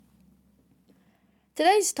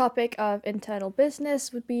Today's topic of internal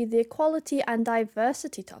business would be the equality and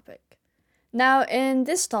diversity topic. Now, in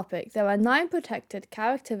this topic, there are 9 protected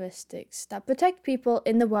characteristics that protect people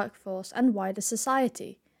in the workforce and wider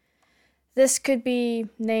society. This could be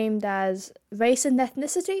named as race and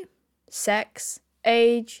ethnicity, sex,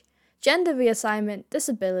 age, gender reassignment,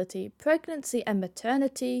 disability, pregnancy and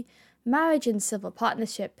maternity, marriage and civil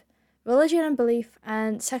partnership, religion and belief,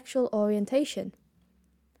 and sexual orientation.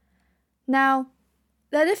 Now,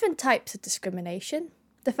 there are different types of discrimination.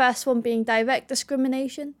 The first one being direct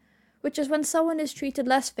discrimination, which is when someone is treated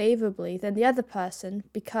less favorably than the other person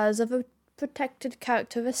because of a protected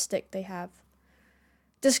characteristic they have.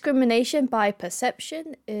 Discrimination by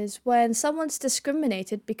perception is when someone's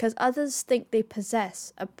discriminated because others think they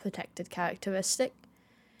possess a protected characteristic.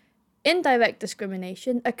 Indirect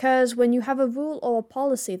discrimination occurs when you have a rule or a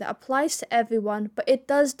policy that applies to everyone, but it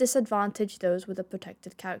does disadvantage those with a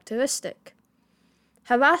protected characteristic.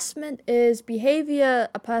 Harassment is behavior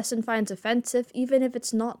a person finds offensive even if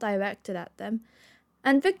it's not directed at them.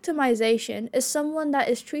 And victimization is someone that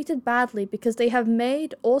is treated badly because they have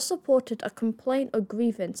made or supported a complaint or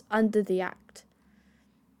grievance under the Act.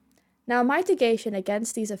 Now, mitigation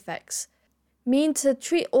against these effects mean to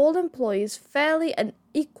treat all employees fairly and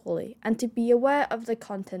equally and to be aware of the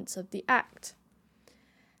contents of the Act.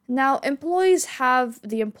 Now, employees have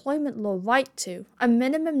the employment law right to a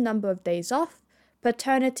minimum number of days off,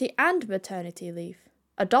 paternity and maternity leave,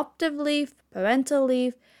 adoptive leave, parental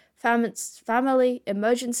leave, family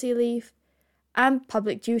emergency leave, and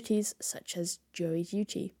public duties such as jury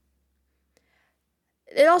duty.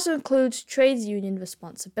 It also includes trades union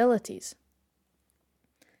responsibilities.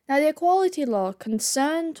 Now, the equality law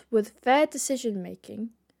concerned with fair decision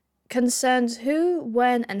making concerns who,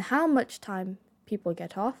 when, and how much time people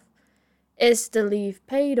get off, is the leave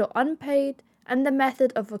paid or unpaid, and the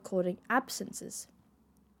method of recording absences.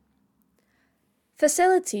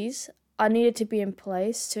 Facilities are needed to be in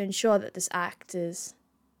place to ensure that this act is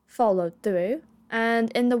followed through,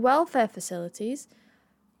 and in the welfare facilities,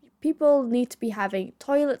 people need to be having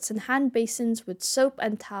toilets and hand basins with soap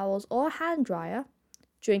and towels or a hand dryer,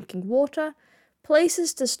 drinking water,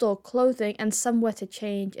 places to store clothing and somewhere to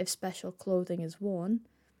change if special clothing is worn,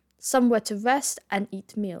 somewhere to rest and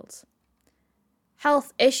eat meals.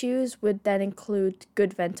 Health issues would then include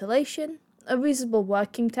good ventilation, a reasonable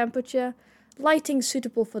working temperature, lighting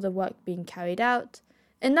suitable for the work being carried out,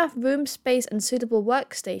 enough room space and suitable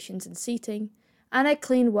workstations and seating, and a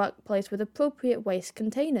clean workplace with appropriate waste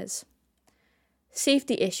containers.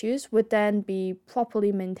 Safety issues would then be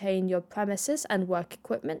properly maintain your premises and work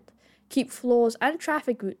equipment, keep floors and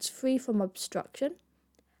traffic routes free from obstruction,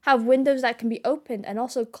 have windows that can be opened and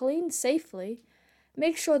also cleaned safely,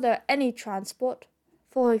 make sure that any transport,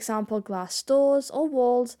 for example glass doors or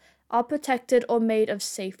walls, are protected or made of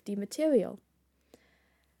safety material.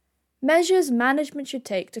 Measures management should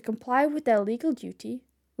take to comply with their legal duty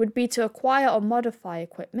would be to acquire or modify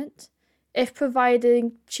equipment. If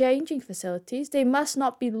providing changing facilities, they must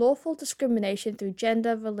not be lawful discrimination through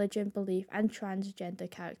gender, religion, belief, and transgender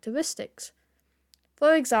characteristics.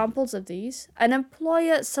 For examples of these, an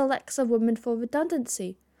employer selects a woman for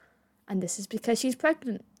redundancy, and this is because she's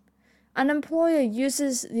pregnant. An employer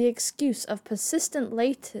uses the excuse of persistent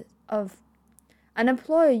lateness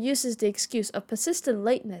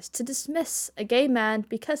to dismiss a gay man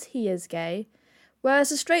because he is gay,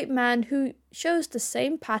 whereas a straight man who shows the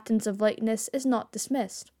same patterns of lateness is not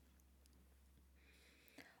dismissed.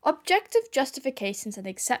 Objective justifications and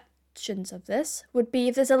exceptions of this would be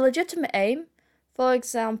if there's a legitimate aim, for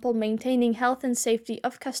example, maintaining health and safety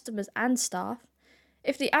of customers and staff,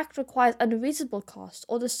 if the act requires unreasonable cost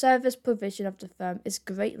or the service provision of the firm is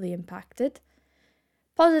greatly impacted.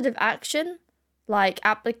 Positive action, like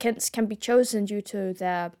applicants can be chosen due to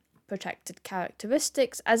their protected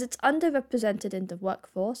characteristics as it's underrepresented in the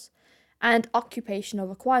workforce, and occupational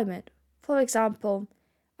requirement. For example,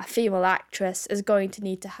 a female actress is going to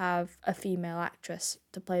need to have a female actress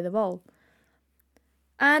to play the role.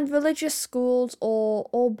 And religious schools or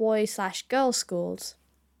all-boys/girls schools.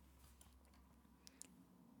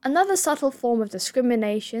 Another subtle form of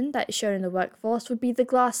discrimination that is shown in the workforce would be the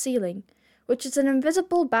glass ceiling, which is an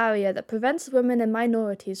invisible barrier that prevents women and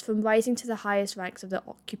minorities from rising to the highest ranks of their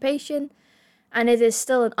occupation, and it is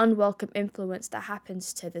still an unwelcome influence that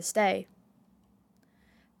happens to this day.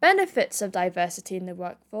 Benefits of diversity in the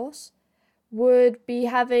workforce would be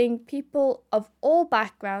having people of all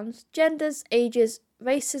backgrounds, genders, ages,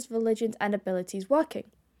 races, religions, and abilities working.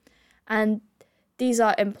 And these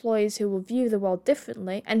are employees who will view the world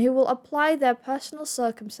differently and who will apply their personal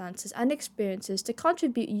circumstances and experiences to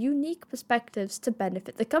contribute unique perspectives to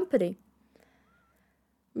benefit the company.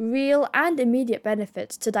 Real and immediate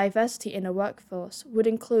benefits to diversity in a workforce would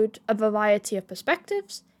include a variety of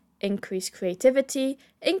perspectives, increased creativity,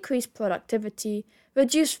 increased productivity,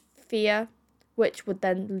 reduced fear, which would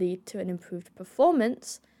then lead to an improved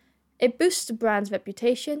performance. It boosts the brand's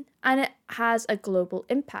reputation and it has a global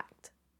impact.